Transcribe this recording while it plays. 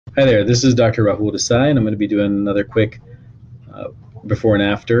Hi there, this is Dr. Rahul Desai, and I'm going to be doing another quick before and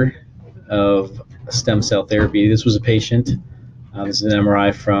after of stem cell therapy. This was a patient. This is an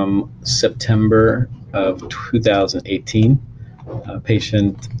MRI from September of 2018. A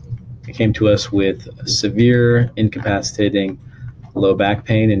patient came to us with severe incapacitating low back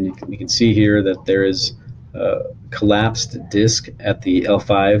pain, and you can see here that there is a collapsed disc at the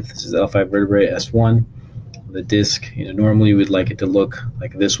L5. This is L5 vertebrae S1. The disc, normally we'd like it to look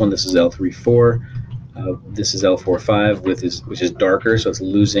like this one. This is L3-4. This is L4-5, which is darker, so it's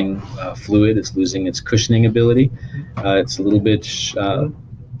losing fluid. It's losing its cushioning ability. It's a little bit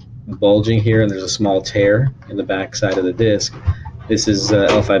bulging here, and there's a small tear in the back side of the disc. This is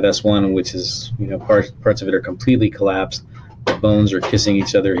L5-S1, which is, parts of it are completely collapsed. The bones are kissing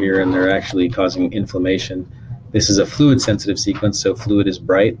each other here, and they're actually causing inflammation. This is a fluid-sensitive sequence, so fluid is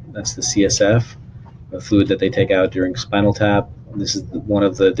bright. That's the CSF. The fluid that they take out during spinal tap. This is one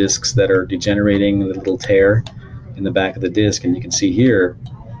of the discs that are degenerating, the little tear in the back of the disc, and you can see here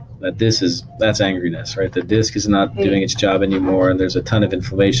that that's angriness, right? The disc is not doing its job anymore, and there's a ton of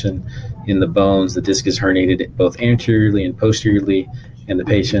inflammation in the bones. The disc is herniated both anteriorly and posteriorly, and the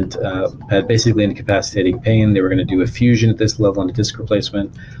patient had basically incapacitating pain. They were going to do a fusion at this level and a disc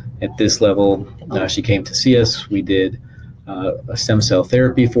replacement. At this level, she came to see us. We did a stem cell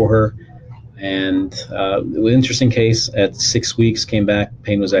therapy for her. And it was an interesting case. At 6 weeks, came back,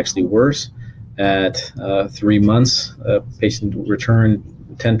 pain was actually worse. At 3 months, patient returned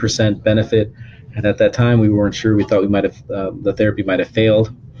 10% benefit. And at that time, we weren't sure. We thought the therapy might have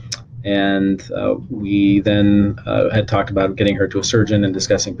failed. And we then had talked about getting her to a surgeon and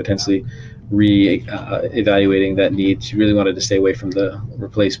discussing potentially evaluating that need. She really wanted to stay away from the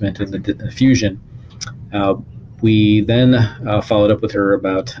replacement and the fusion. We then followed up with her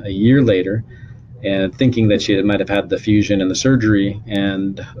about a year later, and thinking that she might have had the fusion and the surgery,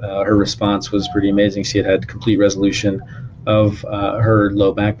 and her response was pretty amazing. She had complete resolution of her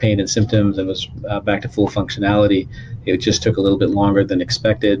low back pain and symptoms and was back to full functionality. It just took a little bit longer than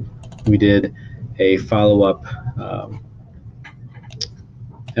expected. We did a follow-up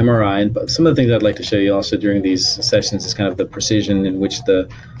MRI, but some of the things I'd like to show you also during these sessions is kind of the precision in which the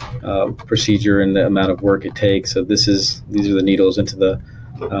procedure and the amount of work it takes. So these are the needles into the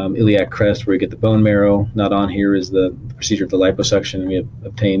iliac crest where you get the bone marrow. Not on here is the procedure of the liposuction. We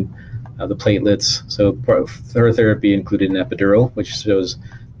obtain the platelets. So her therapy included an epidural, which shows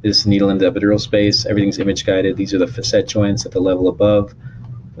this needle in the epidural space. Everything's image guided. These are the facet joints at the level above.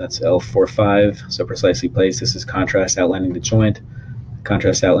 That's L4-5, so precisely placed. This is contrast outlining the joint. And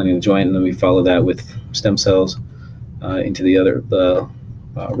then we follow that with stem cells into the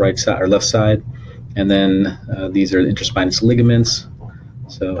right side or left side, and then these are interspinous ligaments,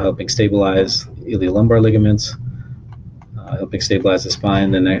 so helping stabilize iliolumbar ligaments, helping stabilize the spine.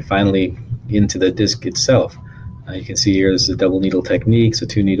 Then finally into the disc itself. You can see here is a double needle technique, so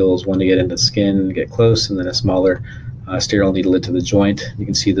 2 needles, one to get into the skin, get close, and then a smaller sterile needle into the joint. You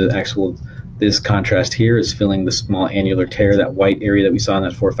can see this contrast here is filling the small annular tear, that white area that we saw in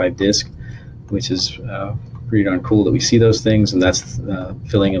that 4-5 disc, which is pretty darn cool that we see those things, and that's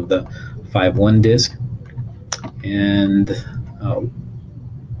filling of the 5-1 disc. And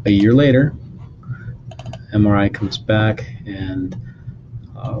a year later, MRI comes back, and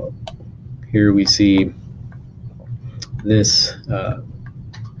here we see this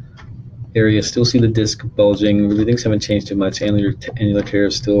area. Still see the disc bulging. Really, things haven't changed too much. Annular tear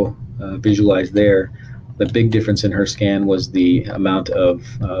is still visualized there. The big difference in her scan was the amount of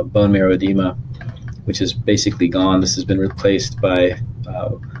bone marrow edema, which is basically gone. This has been replaced by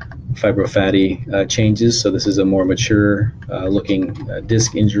fibrofatty changes. So this is a more mature looking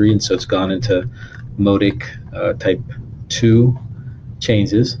disc injury, and so it's gone into modic type 2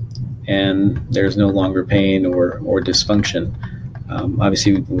 changes, and there's no longer pain or dysfunction.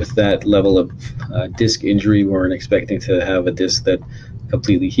 Obviously, with that level of disc injury, we weren't expecting to have a disc that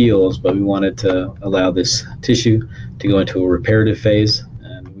completely heals, but we wanted to allow this tissue to go into a reparative phase,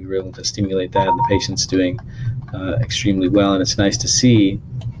 and we were able to stimulate that, and the patient's doing extremely well. And it's nice to see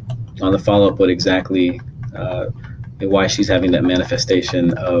on the follow-up what exactly why she's having that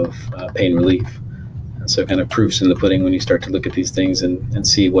manifestation of pain relief. And so kind of proofs in the pudding when you start to look at these things and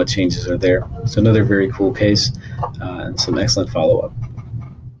see what changes are there. So another very cool case and some excellent follow-up.